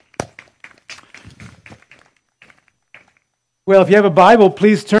Well, if you have a Bible,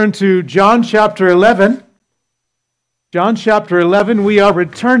 please turn to John chapter 11. John chapter 11, we are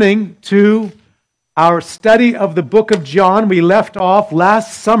returning to our study of the book of John. We left off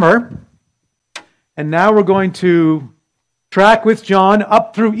last summer, and now we're going to track with John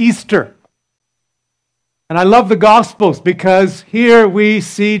up through Easter. And I love the Gospels because here we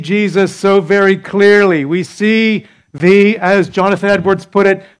see Jesus so very clearly. We see as Jonathan Edwards put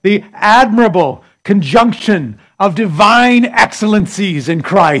it, the admirable conjunction of divine excellencies in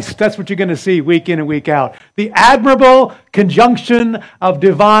Christ. That's what you're going to see week in and week out. The admirable conjunction of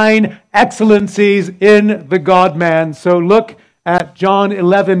divine excellencies in the God-man. So look at John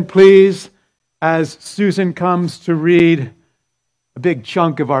 11, please, as Susan comes to read a big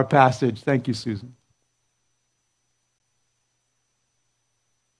chunk of our passage. Thank you, Susan.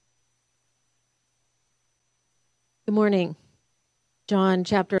 Good morning. John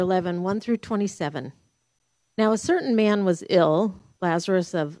chapter 11, 1 through 27. Now a certain man was ill,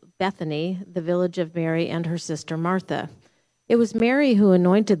 Lazarus of Bethany, the village of Mary and her sister Martha. It was Mary who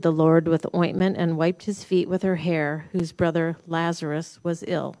anointed the Lord with ointment and wiped his feet with her hair, whose brother Lazarus was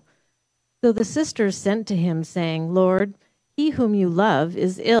ill. So the sisters sent to him, saying, Lord, he whom you love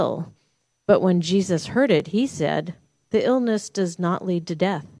is ill. But when Jesus heard it, he said, The illness does not lead to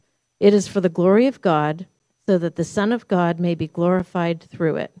death. It is for the glory of God, so that the Son of God may be glorified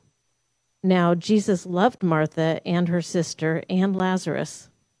through it. Now Jesus loved Martha and her sister and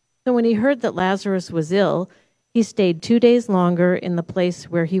Lazarus. So when he heard that Lazarus was ill, he stayed 2 days longer in the place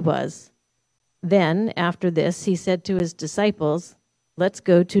where he was. Then, after this, he said to his disciples, Let's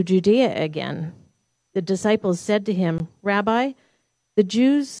go to Judea again. The disciples said to him, Rabbi, the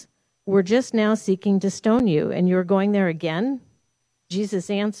Jews were just now seeking to stone you, and you are going there again?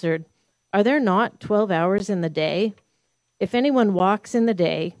 Jesus answered, Are there not 12 hours in the day? If anyone walks in the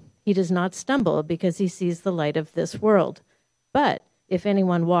day, he does not stumble because he sees the light of this world. But if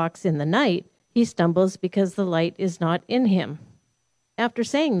anyone walks in the night, he stumbles because the light is not in him. After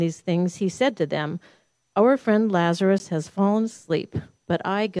saying these things, he said to them, Our friend Lazarus has fallen asleep, but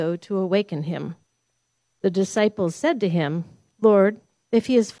I go to awaken him. The disciples said to him, Lord, if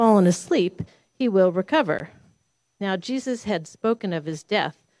he has fallen asleep, he will recover. Now Jesus had spoken of his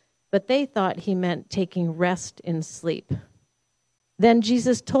death, but they thought he meant taking rest in sleep. Then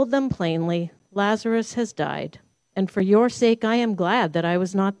Jesus told them plainly, Lazarus has died, and for your sake I am glad that I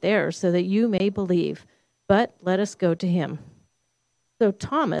was not there, so that you may believe. But let us go to him. So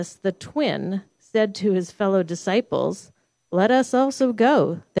Thomas, the twin, said to his fellow disciples, Let us also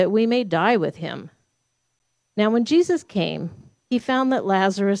go, that we may die with him. Now when Jesus came, he found that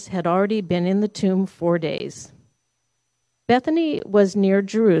Lazarus had already been in the tomb 4 days. Bethany was near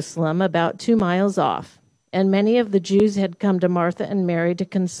Jerusalem, about 2 miles off. And many of the Jews had come to Martha and Mary to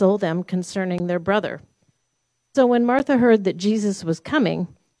console them concerning their brother. So when Martha heard that Jesus was coming,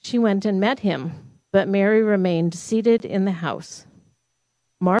 she went and met him, but Mary remained seated in the house.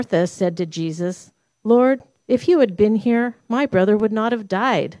 Martha said to Jesus, Lord, if you had been here, my brother would not have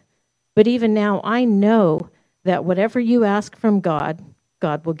died. But even now I know that whatever you ask from God,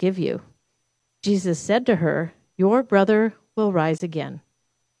 God will give you. Jesus said to her, Your brother will rise again.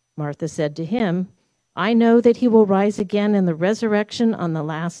 Martha said to him, I know that he will rise again in the resurrection on the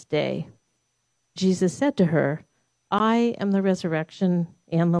last day. Jesus said to her, I am the resurrection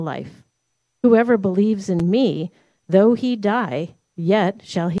and the life. Whoever believes in me, though he die, yet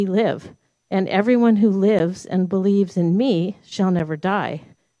shall he live. And everyone who lives and believes in me shall never die.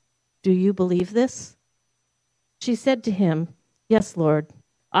 Do you believe this? She said to him, Yes, Lord,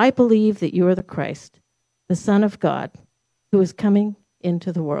 I believe that you are the Christ, the Son of God, who is coming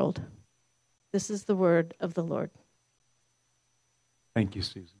into the world. This is the word of the Lord. Thank you,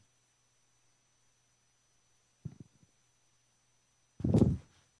 Susan.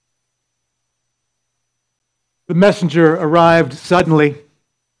 The messenger arrived suddenly,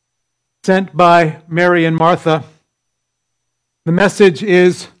 sent by Mary and Martha. The message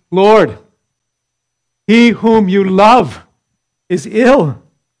is, Lord, he whom you love is ill.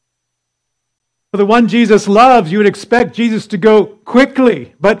 For the one Jesus loves, you would expect Jesus to go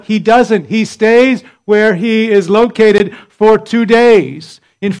quickly, but he doesn't. He stays where he is located for 2 days.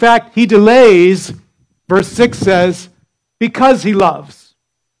 In fact, he delays, verse 6 says, because he loves.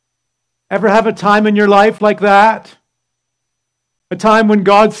 Ever have a time in your life like that? A time when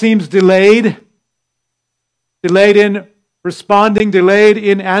God seems delayed? Delayed in responding, delayed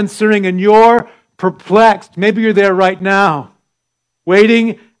in answering, and you're perplexed. Maybe you're there right now,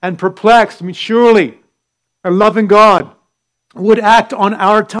 waiting and perplexed. I mean, surely a loving God would act on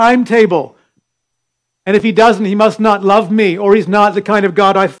our timetable. And if he doesn't, he must not love me, or he's not the kind of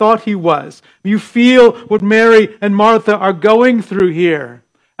God I thought he was. You feel what Mary and Martha are going through here.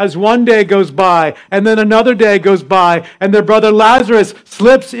 As one day goes by, and then another day goes by, and their brother Lazarus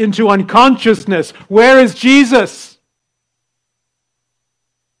slips into unconsciousness. Where is Jesus?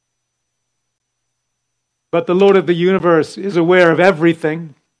 But the Lord of the universe is aware of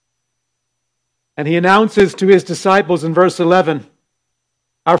everything. And he announces to his disciples in verse 11,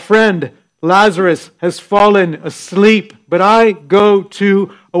 our friend Lazarus has fallen asleep, but I go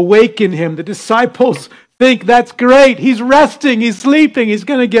to awaken him. The disciples think that's great. He's resting, he's sleeping, he's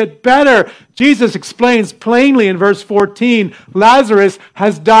going to get better. Jesus explains plainly in verse 14, Lazarus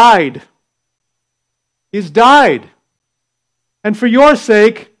has died. He's died. And for your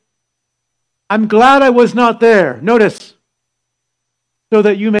sake, I'm glad I was not there. Notice, so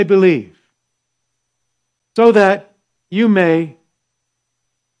that you may believe. So that you may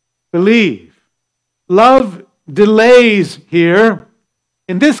believe. Love delays here,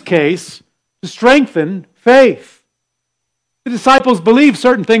 in this case, to strengthen faith. The disciples believe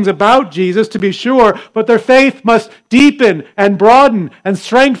certain things about Jesus, to be sure, but their faith must deepen and broaden and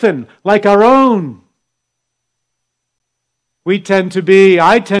strengthen like our own. I tend to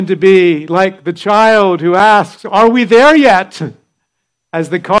be like the child who asks, are we there yet? As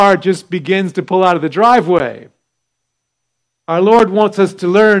the car just begins to pull out of the driveway. Our Lord wants us to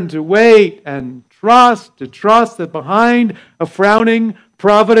learn to wait and trust that behind a frowning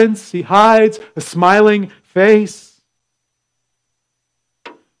providence, he hides a smiling face.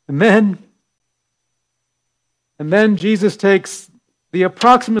 And then Jesus takes the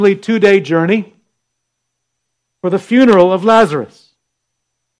approximately 2-day journey for the funeral of Lazarus.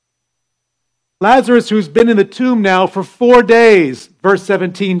 Lazarus, who's been in the tomb now for 4 days, verse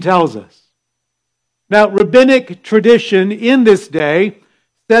 17 tells us. Now, rabbinic tradition in this day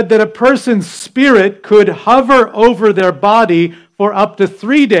said that a person's spirit could hover over their body for up to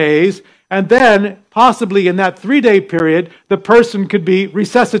 3 days, and then, possibly in that 3-day period, the person could be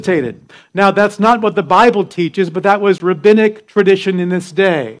resuscitated. Now, that's not what the Bible teaches, but that was rabbinic tradition in this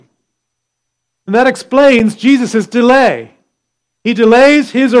day. And that explains Jesus' delay. He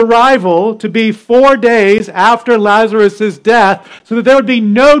delays his arrival to be 4 days after Lazarus' death so that there would be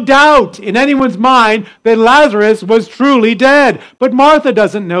no doubt in anyone's mind that Lazarus was truly dead. But Martha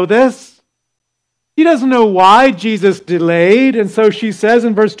doesn't know this. She doesn't know why Jesus delayed. And so she says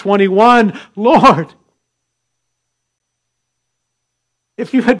in verse 21, Lord,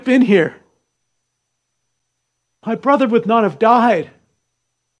 if you had been here, my brother would not have died.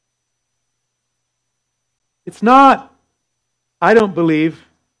 It's not, I don't believe,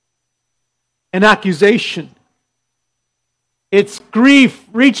 an accusation. It's grief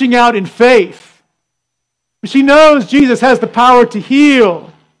reaching out in faith. She knows Jesus has the power to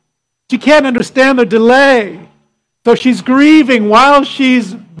heal. She can't understand the delay. So she's grieving while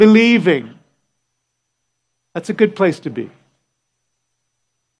she's believing. That's a good place to be.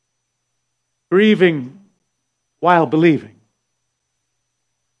 Grieving while believing.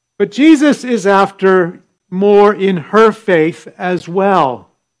 But Jesus is after more in her faith as well.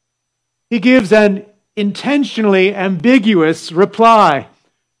 He gives an intentionally ambiguous reply.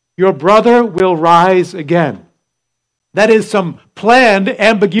 Your brother will rise again. That is some planned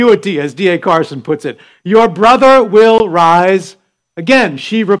ambiguity, as D.A. Carson puts it. Your brother will rise again.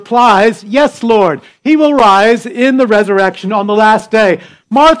 She replies, yes, Lord, he will rise in the resurrection on the last day.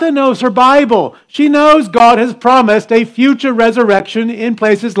 Martha knows her Bible. She knows God has promised a future resurrection in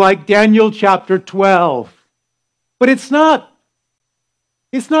places like Daniel chapter 12. But it's not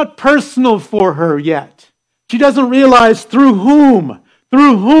personal for her yet. She doesn't realize through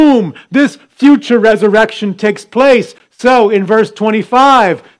whom this future resurrection takes place. So in verse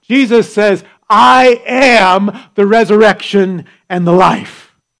 25, Jesus says, I am the resurrection and the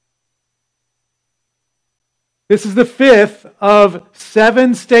life. This is the 5th of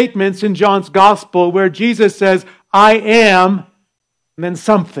 7 statements in John's gospel where Jesus says, I am, and then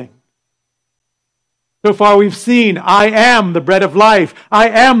something. So far we've seen, I am the bread of life. I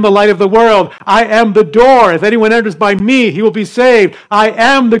am the light of the world. I am the door. If anyone enters by me, he will be saved. I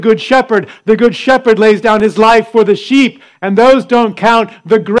am the good shepherd. The good shepherd lays down his life for the sheep. And those don't count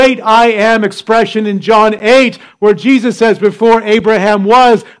the great I am expression in John 8, where Jesus says, before Abraham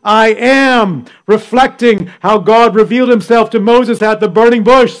was, I am, reflecting how God revealed himself to Moses at the burning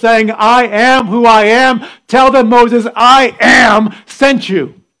bush, saying, I am who I am. Tell them, Moses, I am sent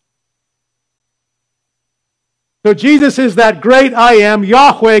you. So Jesus is that great I am,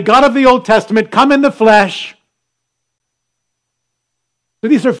 Yahweh, God of the Old Testament, come in the flesh. So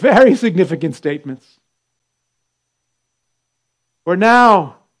these are very significant statements. For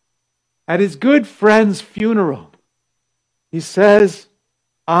now, at his good friend's funeral. He says,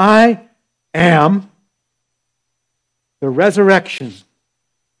 I am the resurrection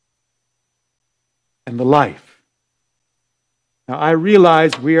and the life. Now, I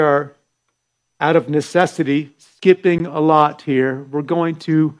realize we are, out of necessity, skipping a lot here. We're going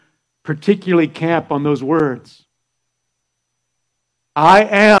to particularly camp on those words. I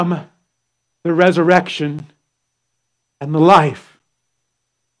am the resurrection and the life.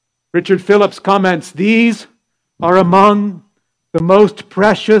 Richard Phillips comments, these are among the most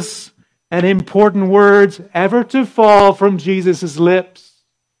precious and important words ever to fall from Jesus' lips.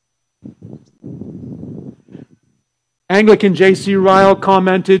 Anglican J.C. Ryle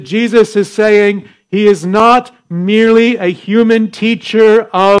commented, Jesus is saying he is not merely a human teacher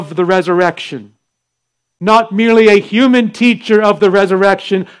of the resurrection. Not merely a human teacher of the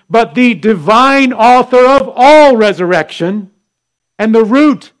resurrection, but the divine author of all resurrection and the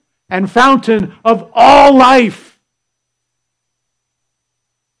root and fountain of all life.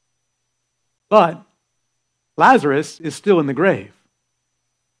 But Lazarus is still in the grave.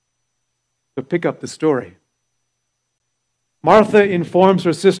 So pick up the story. Martha informs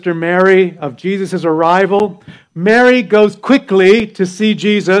her sister Mary of Jesus' arrival. Mary goes quickly to see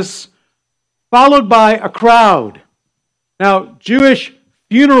Jesus, followed by a crowd. Now, Jewish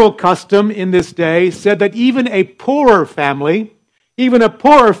funeral custom in this day said that even a poorer family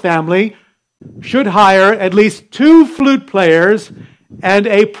should hire at least 2 flute players and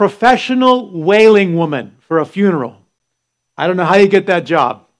a professional wailing woman for a funeral. I don't know how you get that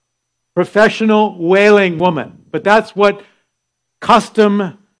job. Professional wailing woman. But that's what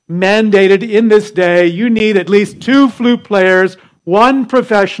custom mandated in this day. You need at least 2 flute players, 1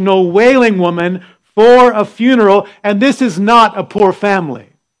 professional wailing woman for a funeral, and this is not a poor family.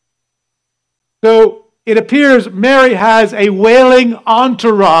 So it appears Mary has a wailing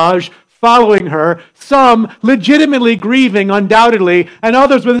entourage following her, some legitimately grieving, undoubtedly, and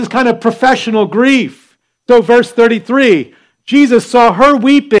others with this kind of professional grief. So verse 33, Jesus saw her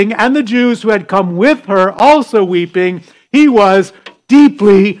weeping, and the Jews who had come with her also weeping. He was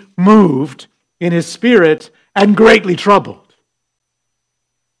deeply moved in his spirit and greatly troubled.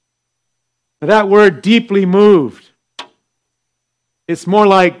 Now, that word deeply moved, it's more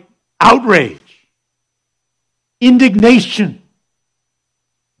like outrage, indignation.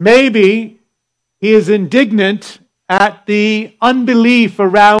 Maybe he is indignant at the unbelief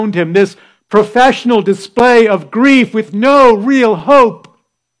around him, this professional display of grief with no real hope.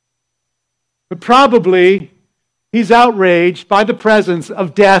 But probably he's outraged by the presence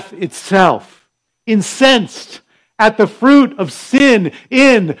of death itself, incensed at the fruit of sin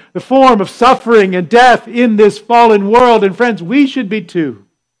in the form of suffering and death in this fallen world. And friends, we should be too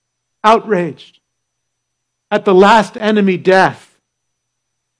outraged at the last enemy, death.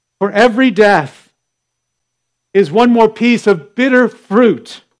 For every death is one more piece of bitter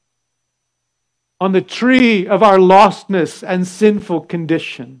fruit on the tree of our lostness and sinful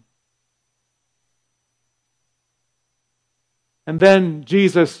condition. And then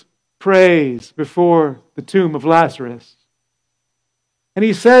Jesus prays before the tomb of Lazarus. And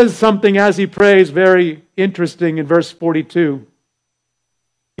he says something as he prays very interesting in verse 42.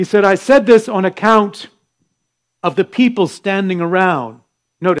 He said, I said this on account of the people standing around.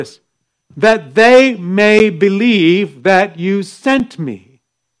 Notice, that they may believe that you sent me.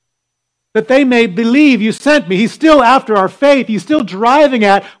 That they may believe you sent me. He's still after our faith. He's still driving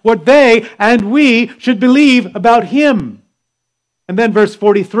at what they and we should believe about him. And then verse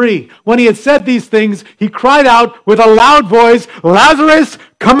 43, when he had said these things, he cried out with a loud voice, Lazarus,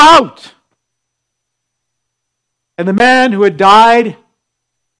 come out! And the man who had died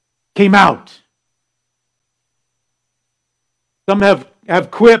came out. Some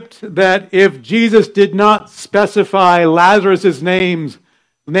have quipped that if Jesus did not specify Lazarus'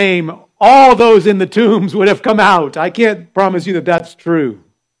 name, all those in the tombs would have come out. I can't promise you that that's true.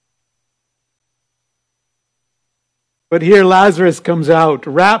 But here Lazarus comes out,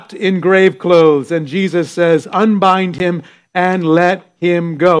 wrapped in grave clothes, and Jesus says, unbind him and let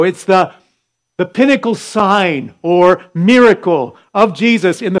him go. It's the pinnacle sign or miracle of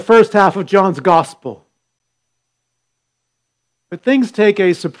Jesus in the first half of John's gospel. But things take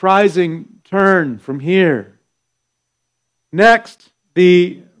a surprising turn from here. Next,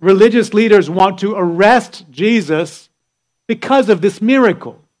 the religious leaders want to arrest Jesus because of this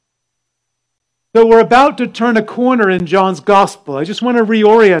miracle. So we're about to turn a corner in John's gospel. I just want to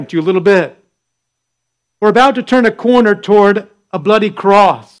reorient you a little bit. We're about to turn a corner toward a bloody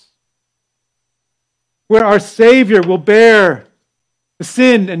cross, where our Savior will bear the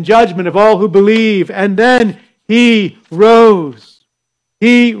sin and judgment of all who believe, and then he rose.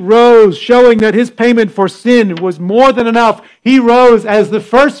 He rose, showing that his payment for sin was more than enough. He rose as the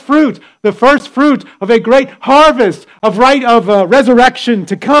first fruit of a great harvest of resurrection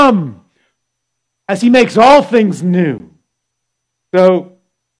to come, as he makes all things new. So,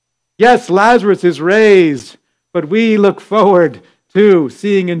 yes, Lazarus is raised, but we look forward to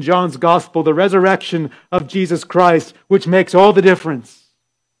seeing in John's Gospel the resurrection of Jesus Christ, which makes all the difference.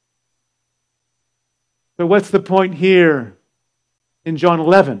 So what's the point here in John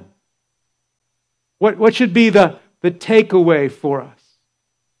 11? What should be the takeaway for us?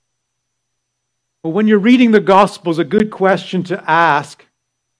 Well, when you're reading the Gospels, a good question to ask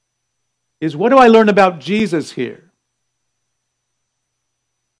is, what do I learn about Jesus here?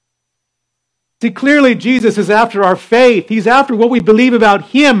 See, clearly Jesus is after our faith. He's after what we believe about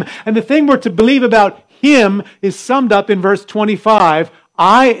Him. And the thing we're to believe about Him is summed up in verse 25.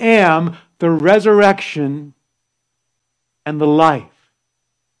 I am the resurrection and the life.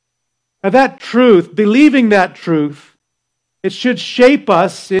 Now that truth, believing that truth, it should shape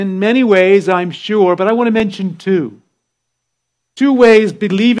us in many ways, I'm sure, but I want to mention two. Two ways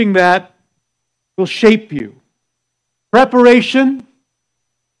believing that will shape you. Preparation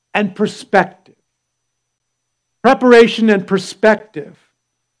and perspective. Preparation and perspective.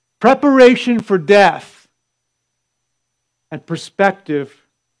 Preparation for death and perspective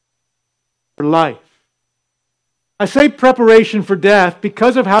for life. I say preparation for death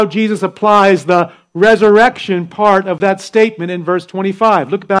because of how Jesus applies the resurrection part of that statement in verse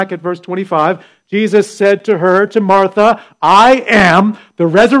 25. Look back at verse 25. Jesus said to her, to Martha, I am the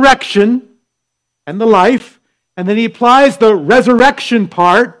resurrection and the life. And then he applies the resurrection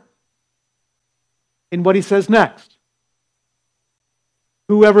part in what he says next.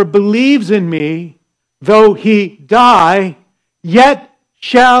 Whoever believes in me, though he die, yet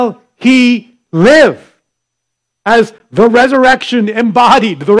shall he live. As the resurrection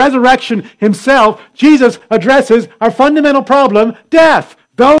embodied, the resurrection himself, Jesus addresses our fundamental problem, death.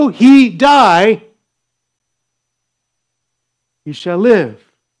 Though he die, he shall live.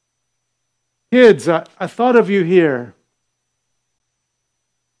 Kids, I thought of you here.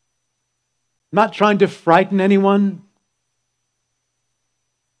 Not trying to frighten anyone,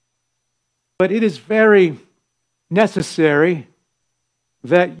 but it is very necessary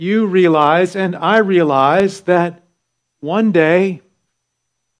that you realize and I realize that one day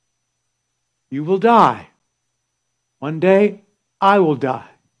you will die. One day I will die.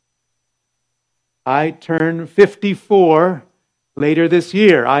 I turn 54 later this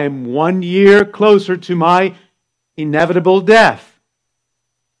year. I am 1 year closer to my inevitable death.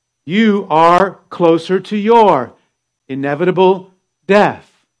 You are closer to your inevitable death.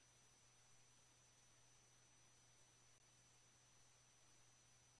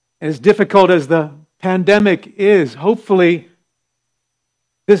 As difficult as the pandemic is, hopefully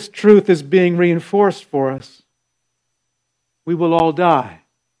this truth is being reinforced for us. We will all die.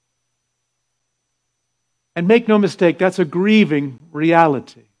 And make no mistake, that's a grieving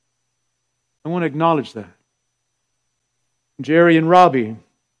reality. I want to acknowledge that. Jerry and Robbie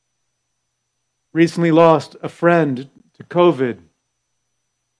recently lost a friend to COVID,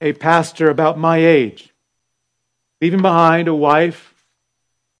 a pastor about my age, leaving behind a wife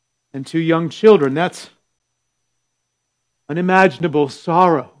and 2 young children. That's unimaginable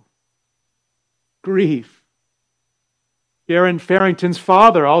sorrow, grief. Sharon Farrington's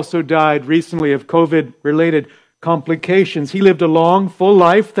father also died recently of COVID-related complications. He lived a long, full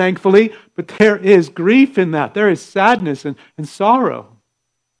life, thankfully, but there is grief in that. There is sadness and sorrow.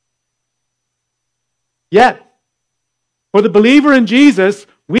 Yet, for the believer in Jesus,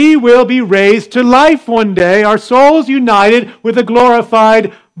 we will be raised to life one day, our souls united with a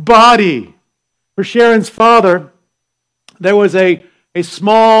glorified body. For Sharon's father, there was a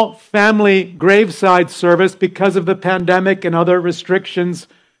small family graveside service because of the pandemic and other restrictions.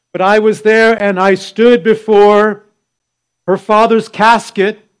 But I was there and I stood before her father's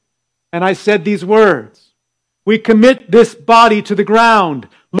casket and I said these words. We commit this body to the ground,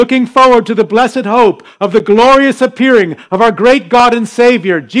 looking forward to the blessed hope of the glorious appearing of our great God and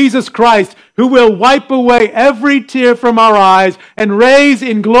Savior, Jesus Christ, who will wipe away every tear from our eyes and raise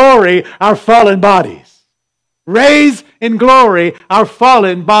in glory our fallen bodies. Raise in glory our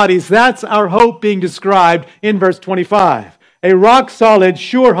fallen bodies. That's our hope being described in verse 25. A rock-solid,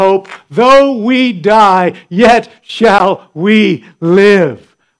 sure hope, though we die, yet shall we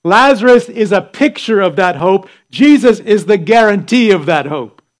live. Lazarus is a picture of that hope. Jesus is the guarantee of that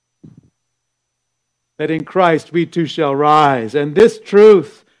hope. That in Christ we too shall rise. And this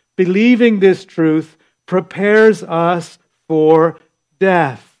truth, believing this truth, prepares us for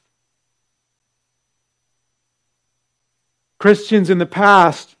death. Christians in the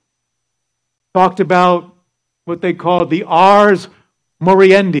past talked about what they called the ars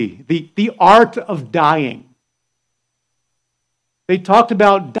moriendi, the art of dying. They talked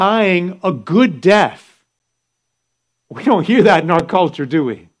about dying a good death. We don't hear that in our culture, do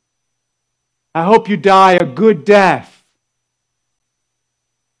we? I hope you die a good death.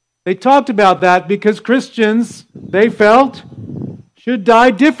 They talked about that because Christians, they felt, should die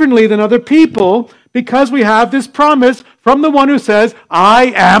differently than other people because we have this promise from the one who says,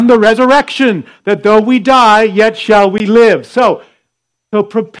 I am the resurrection, that though we die, yet shall we live. So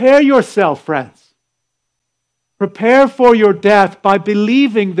prepare yourself, friends. Prepare for your death by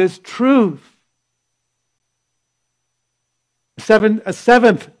believing this truth. A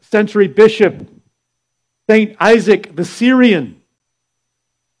 7th century bishop, Saint Isaac the Syrian,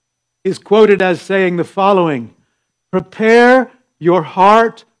 is quoted as saying the following: prepare your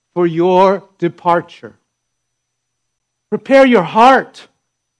heart for your departure. Prepare your heart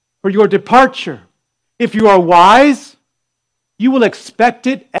for your departure. If you are wise, you will expect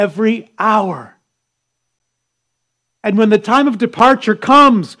it every hour. And when the time of departure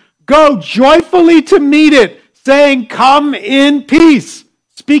comes, go joyfully to meet it, saying, come in peace.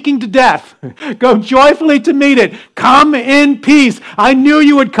 Speaking to death. Go joyfully to meet it. Come in peace. I knew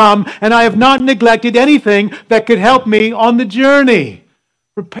you would come, and I have not neglected anything that could help me on the journey.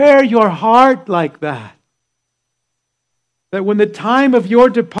 Prepare your heart like that. That when the time of your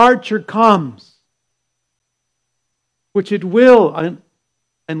departure comes, which it will,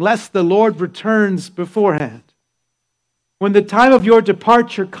 unless the Lord returns beforehand, when the time of your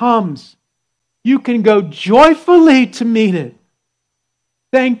departure comes, you can go joyfully to meet it,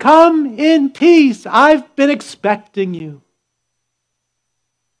 saying, come in peace. I've been expecting you.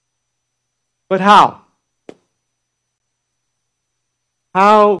 But how?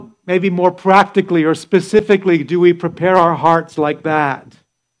 How, maybe more practically or specifically, do we prepare our hearts like that?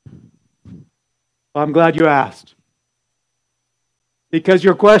 Well, I'm glad you asked. Because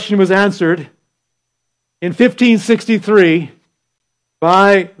your question was answered in 1563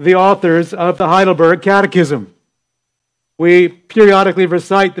 by the authors of the Heidelberg Catechism. We periodically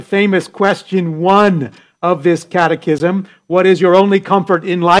recite the famous question 1 of this catechism. What is your only comfort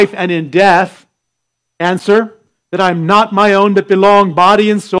in life and in death? Answer: that I am not my own, but belong body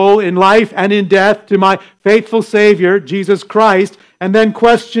and soul in life and in death to my faithful Savior, Jesus Christ. And then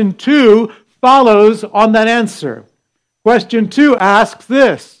question 2 follows on that answer. Question 2 asks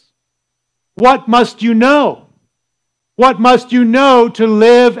this: what must you know? What must you know to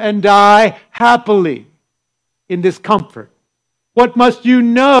live and die happily in this comfort? What must you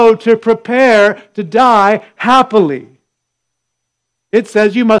know to prepare to die happily? It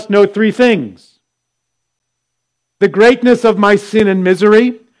says you must know 3 things: the greatness of my sin and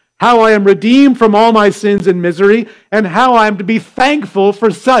misery, how I am redeemed from all my sins and misery, and how I am to be thankful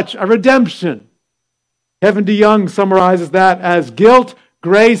for such a redemption. Kevin DeYoung summarizes that as guilt,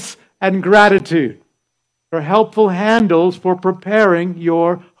 grace, and gratitude. Are helpful handles for preparing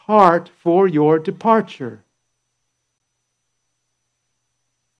your heart for your departure.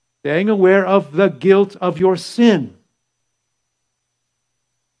 Staying aware of the guilt of your sin.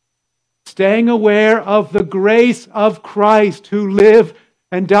 Staying aware of the grace of Christ who lived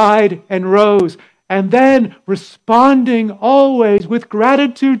and died and rose. And then responding always with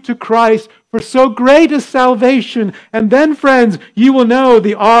gratitude to Christ for so great a salvation. And then, friends, you will know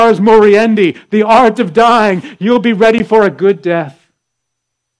the ars moriendi, the art of dying. You'll be ready for a good death.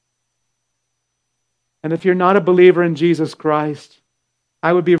 And if you're not a believer in Jesus Christ,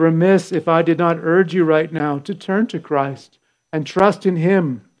 I would be remiss if I did not urge you right now to turn to Christ and trust in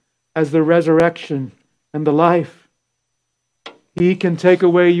Him as the resurrection and the life. He can take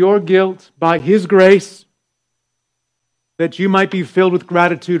away your guilt by His grace, that you might be filled with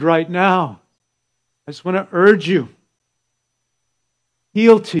gratitude right now. I just want to urge you,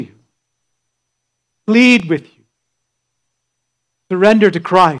 appeal to you, plead with you, surrender to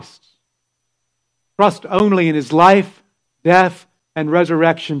Christ. Trust only in His life, death, and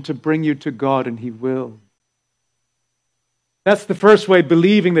resurrection to bring you to God, and He will. That's the first way.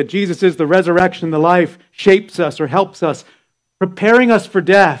 Believing that Jesus is the resurrection and the life shapes us or helps us, preparing us for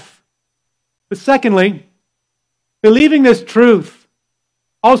death. But secondly, believing this truth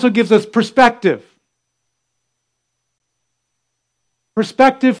also gives us perspective.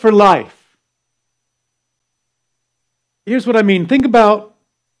 Perspective for life. Here's what I mean. Think about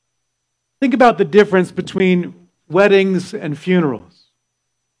the difference between weddings and funerals.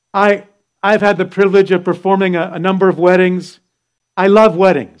 I've had the privilege of performing a number of weddings. I love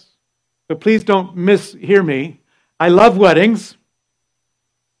weddings, so please don't mishear me. I love weddings,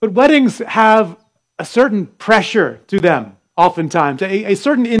 but weddings have a certain pressure to them. oftentimes, a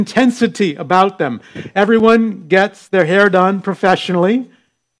certain intensity about them. Everyone gets their hair done professionally,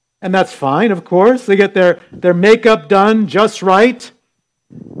 and that's fine, of course. They get their makeup done just right.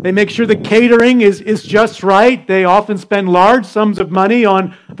 They make sure the catering is just right. They often spend large sums of money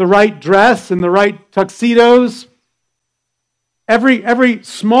on the right dress and the right tuxedos. Every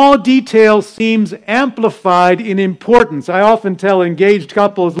small detail seems amplified in importance. I often tell engaged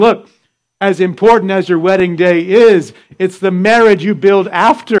couples, look, as important as your wedding day is, it's the marriage you build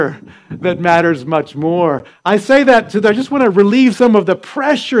after that matters much more. I say that to them. I just want to relieve some of the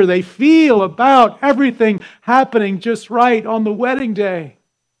pressure they feel about everything happening just right on the wedding day.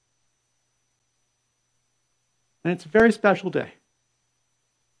 And it's a very special day.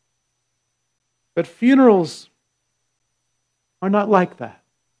 But funerals are not like that.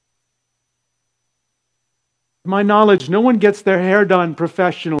 To my knowledge, no one gets their hair done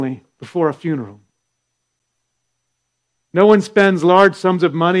professionally before a funeral. No one spends large sums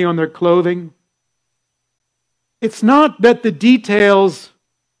of money on their clothing. It's not that the details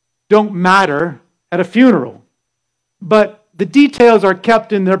don't matter at a funeral, but the details are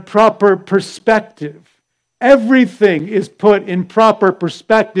kept in their proper perspective. Everything is put in proper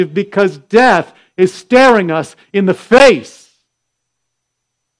perspective because death is staring us in the face.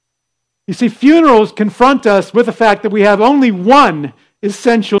 You see, funerals confront us with the fact that we have only one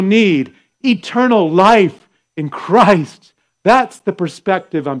essential need: eternal life in Christ. That's the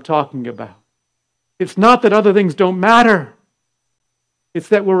perspective I'm talking about. It's not that other things don't matter. It's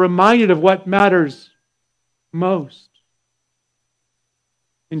that we're reminded of what matters most.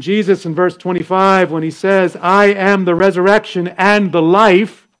 In Jesus, in verse 25, when he says, I am the resurrection and the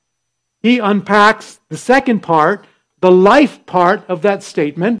life, he unpacks the second part, the life part of that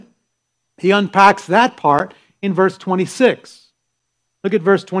statement. He unpacks that part in verse 26. Look at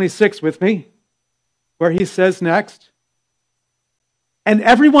verse 26 with me, where he says next, and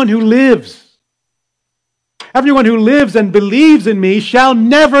everyone who lives and believes in me shall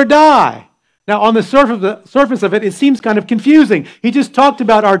never die. Now, on the surface of it, it seems kind of confusing. He just talked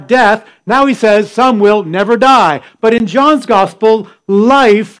about our death. Now he says some will never die. But in John's gospel,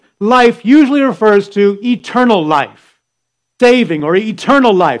 life usually refers to eternal life, saving or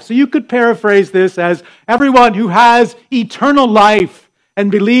eternal life. So you could paraphrase this as everyone who has eternal life and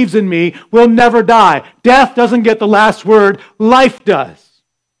believes in me will never die. Death doesn't get the last word, life does.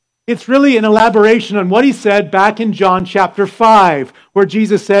 It's really an elaboration on what he said back in John chapter 5, where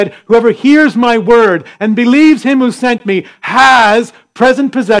Jesus said, whoever hears my word and believes him who sent me has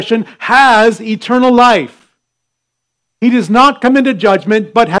present possession, has eternal life. He does not come into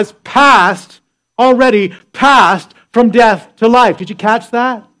judgment, but has already passed from death to life. Did you catch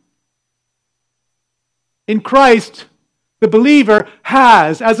that? In Christ, the believer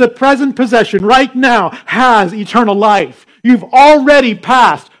has, as a present possession right now, has eternal life. You've already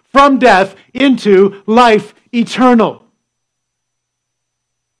passed from death into life eternal.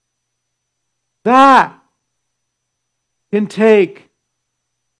 That can take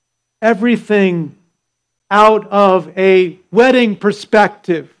everything out of a wedding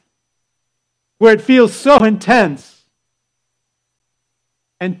perspective where it feels so intense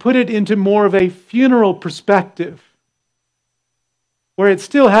and put it into more of a funeral perspective where it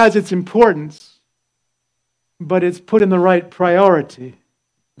still has its importance, but it's put in the right priority.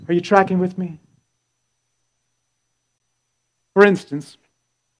 Are you tracking with me? For instance,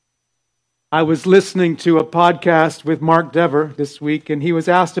 I was listening to a podcast with Mark Dever this week, and he was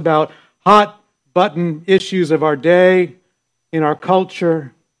asked about hot button issues of our day, in our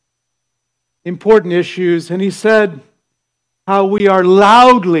culture, important issues, and he said how we are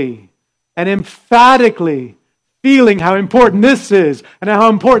loudly and emphatically feeling how important this is and how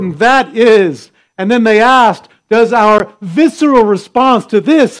important that is. And then they asked, does our visceral response to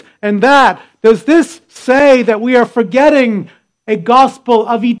this and that, does this say that we are forgetting a gospel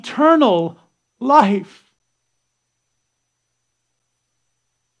of eternal life?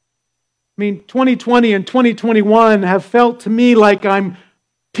 I mean, 2020 and 2021 have felt to me like I'm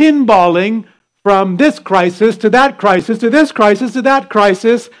pinballing from this crisis to that crisis to this crisis to that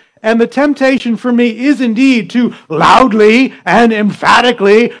crisis. And the temptation for me is indeed to loudly and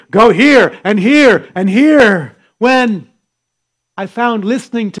emphatically go here and here and here. When I found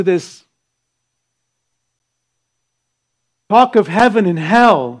listening to this talk of heaven and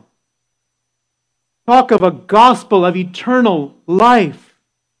hell, talk of a gospel of eternal life,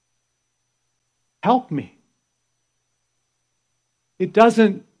 help me. It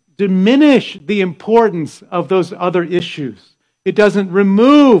doesn't diminish the importance of those other issues. It doesn't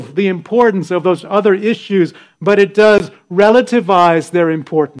remove the importance of those other issues, but it does relativize their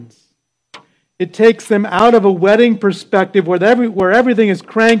importance. It takes them out of a wedding perspective where everything is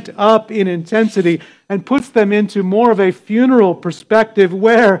cranked up in intensity and puts them into more of a funeral perspective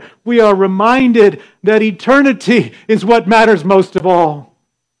where we are reminded that eternity is what matters most of all.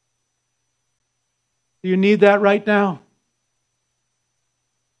 Do you need that right now?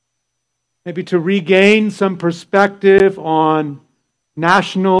 Maybe to regain some perspective on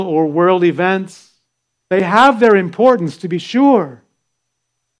national or world events. They have their importance, to be sure.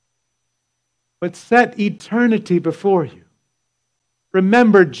 But set eternity before you.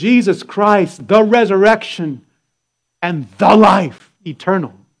 Remember Jesus Christ, the resurrection and the life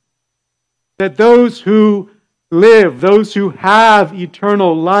eternal. That those who live, those who have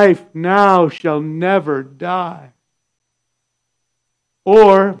eternal life now shall never die.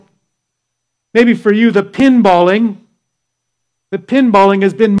 Or maybe for you, the pinballing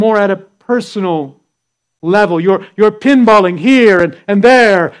has been more at a personal level. You're pinballing here and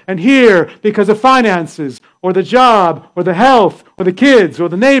there and here because of finances or the job or the health or the kids or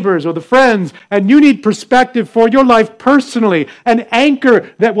the neighbors or the friends, and you need perspective for your life personally, an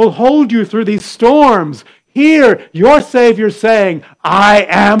anchor that will hold you through these storms. Here, your Savior saying, I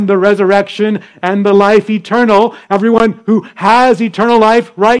am the resurrection and the life eternal. Everyone who has eternal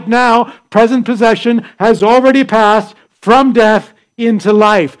life right now, present possession, has already passed from death into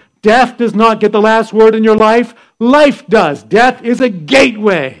life. Death does not get the last word in your life. Life does. Death is a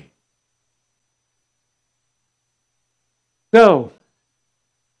gateway. So,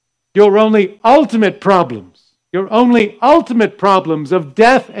 your only ultimate problems of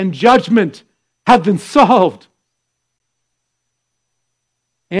death and judgment have been solved.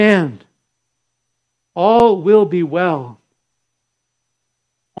 And all will be well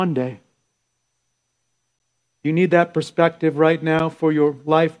one day. You need that perspective right now for your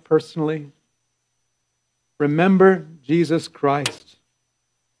life personally. Remember Jesus Christ,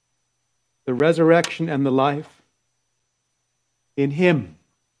 the resurrection and the life. In Him,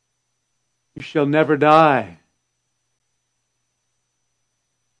 you shall never die.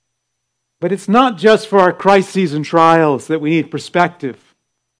 But it's not just for our crises and trials that we need perspective.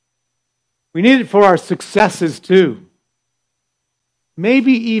 We need it for our successes too.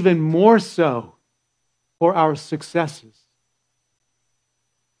 Maybe even more so for our successes.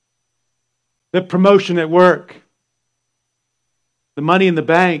 The promotion at work, the money in the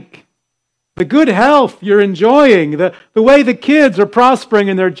bank, the good health you're enjoying, the way the kids are prospering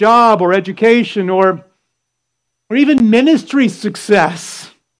in their job or education or even ministry success.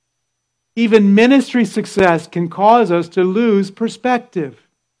 Even ministry success can cause us to lose perspective.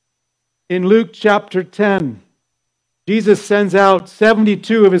 In Luke chapter 10, Jesus sends out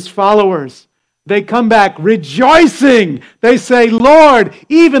 72 of His followers. They come back rejoicing. They say, Lord,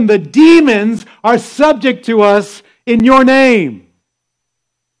 even the demons are subject to us in your name.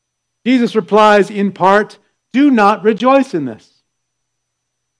 Jesus replies in part, do not rejoice in this.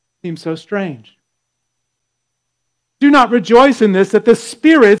 Seems so strange. Do not rejoice in this, that the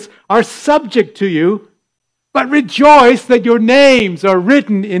spirits are subject to you, but rejoice that your names are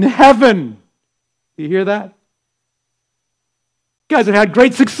written in heaven. Do you hear that? You guys have had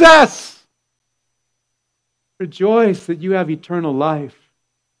great success. Rejoice that you have eternal life.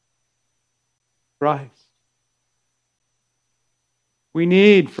 Christ. We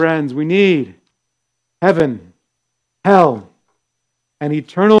need, friends, we need heaven, hell, and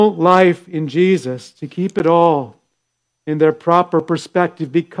eternal life in Jesus to keep it all in their proper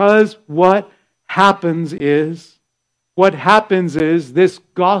perspective, because what happens is this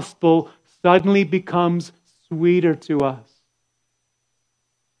gospel suddenly becomes sweeter to us.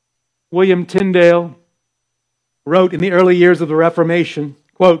 William Tyndale wrote in the early years of the Reformation,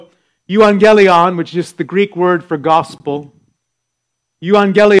 quote, euangelion, which is the Greek word for gospel,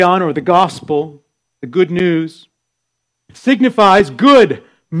 euangelion, or the gospel, the good news, signifies good,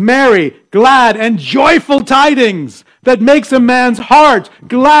 merry, glad, and joyful tidings that makes a man's heart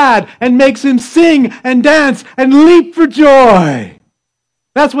glad and makes him sing and dance and leap for joy.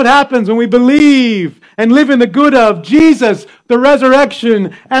 That's what happens when we believe and live in the good of Jesus, the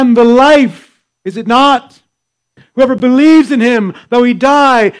resurrection and the life. Is it not? Whoever believes in Him, though he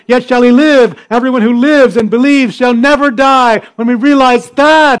die, yet shall he live. Everyone who lives and believes shall never die. When we realize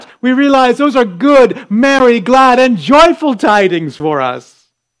that, we realize those are good, merry, glad, and joyful tidings for us.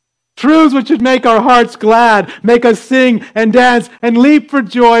 Truths which should make our hearts glad, make us sing and dance and leap for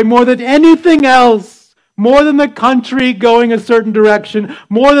joy more than anything else, more than the country going a certain direction,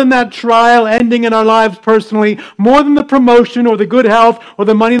 more than that trial ending in our lives personally, more than the promotion or the good health or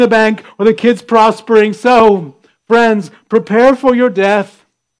the money in the bank or the kids prospering. So, friends, prepare for your death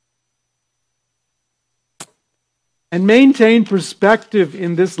and maintain perspective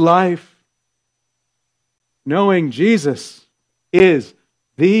in this life. knowing Jesus is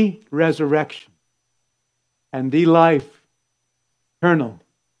the resurrection and the life eternal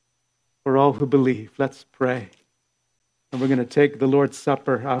for all who believe. Let's pray. And we're going to take the Lord's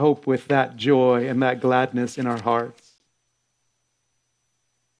Supper, I hope, with that joy and that gladness in our hearts.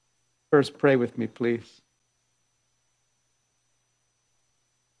 First, pray with me, please.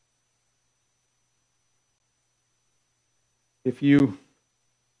 If you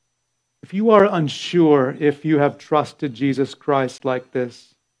are unsure if you have trusted Jesus Christ like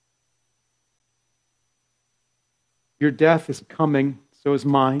this, your death is coming, so is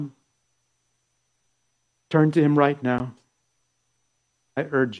mine. Turn to Him right now. I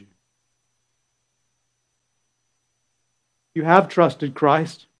urge you. You have trusted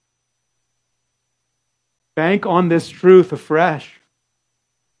Christ. Bank on this truth afresh.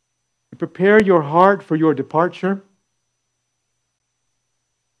 Prepare your heart for your departure.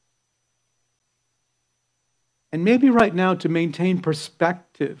 And maybe right now to maintain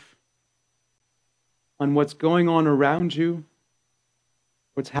perspective on what's going on around you,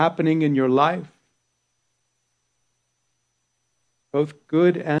 what's happening in your life, both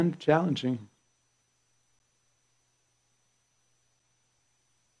good and challenging.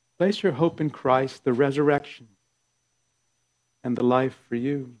 Place your hope in Christ, the resurrection, and the life for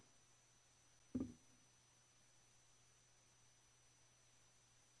you.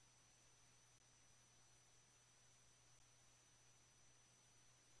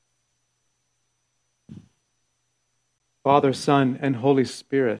 Father, Son, and Holy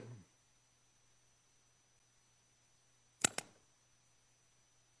Spirit,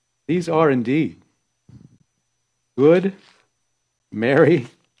 these are indeed good, merry,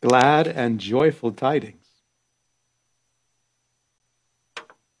 glad, and joyful tidings.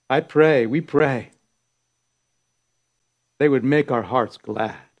 We pray, they would make our hearts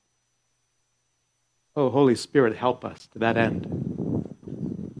glad. Oh, Holy Spirit, help us to that end.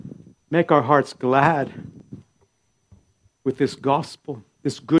 Make our hearts glad with this gospel,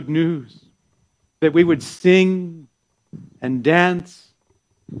 this good news, that we would sing and dance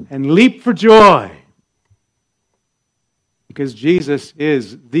and leap for joy, because Jesus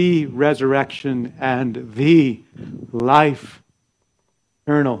is the resurrection and the life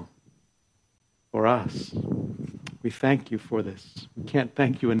eternal for us. We thank you for this. We can't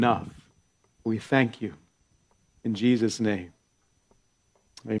thank you enough. We thank you in Jesus' name.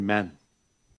 Amen.